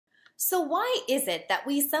So why is it that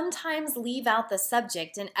we sometimes leave out the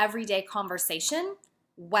subject in everyday conversation?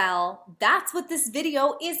 Well, that's what this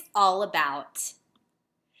video is all about.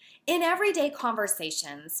 In everyday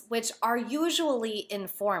conversations, which are usually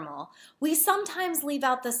informal, we sometimes leave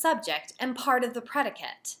out the subject and part of the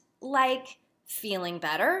predicate, like feeling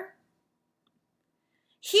better.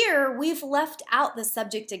 Here, we've left out the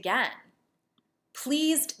subject again.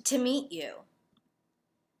 Pleased to meet you.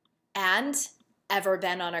 And ever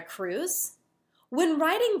been on a cruise? When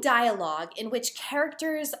writing dialogue in which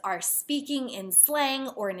characters are speaking in slang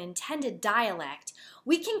or an intended dialect,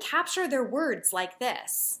 we can capture their words like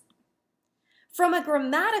this. From a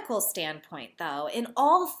grammatical standpoint, though, in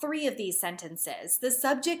all three of these sentences, the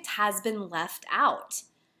subject has been left out.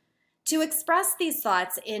 To express these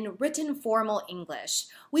thoughts in written formal English,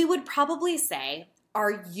 we would probably say,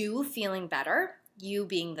 "Are you feeling better?" You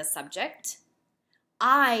being the subject.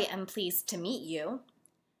 "I am pleased to meet you."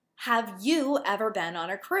 "Have you ever been on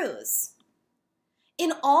a cruise?"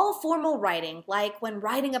 In all formal writing, like when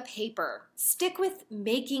writing a paper, stick with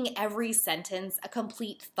making every sentence a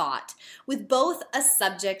complete thought with both a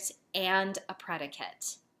subject and a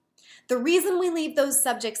predicate. The reason we leave those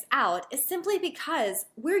subjects out is simply because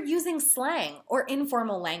we're using slang or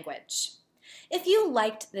informal language. If you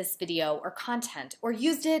liked this video or content or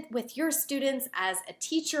used it with your students as a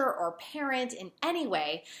teacher or parent in any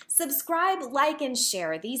way, subscribe, like, and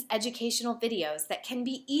share these educational videos that can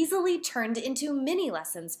be easily turned into mini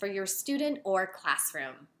lessons for your student or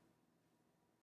classroom.